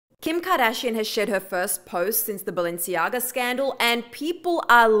Kim Kardashian has shared her first post since the Balenciaga scandal, and people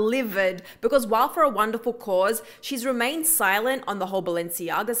are livid because while for a wonderful cause, she's remained silent on the whole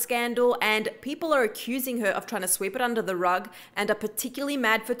Balenciaga scandal, and people are accusing her of trying to sweep it under the rug and are particularly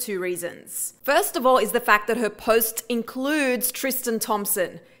mad for two reasons. First of all is the fact that her post includes Tristan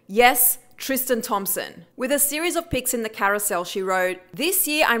Thompson. Yes, Tristan Thompson. With a series of pics in the carousel, she wrote, "This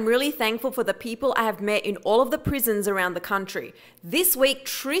year, I'm really thankful for the people I have met in all of the prisons around the country. This week,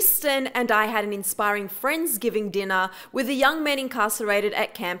 Tristan and I had an inspiring Friendsgiving dinner with the young men incarcerated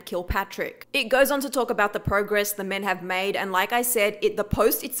at Camp Kilpatrick." It goes on to talk about the progress the men have made, and like I said, the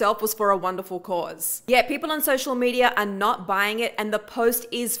post itself was for a wonderful cause. Yet people on social media are not buying it, and the post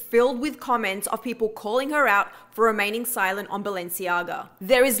is filled with comments of people calling her out for remaining silent on Balenciaga.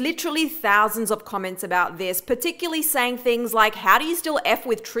 There is literally thousands of comments about this, particularly saying things like, how do you still F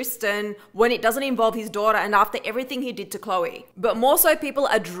with Tristan when it doesn't involve his daughter and after everything he did to Chloe? But more so, people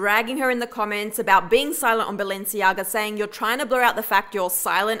are dragging her in the comments about being silent on Balenciaga, saying you're trying to blur out the fact you're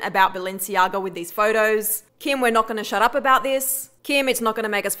silent about Balenciaga with these photos. Kim, we're not going to shut up about this. Kim, it's not going to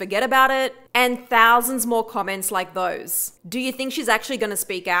make us forget about it. And thousands more comments like those. Do you think she's actually going to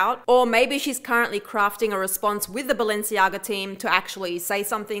speak out? Or maybe she's currently crafting a response with the Balenciaga team to actually say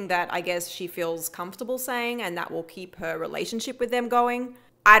something that I guess she feels comfortable saying and that will keep her relationship with them going?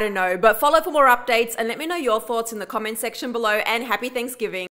 I don't know, but follow for more updates and let me know your thoughts in the comment section below, and happy Thanksgiving.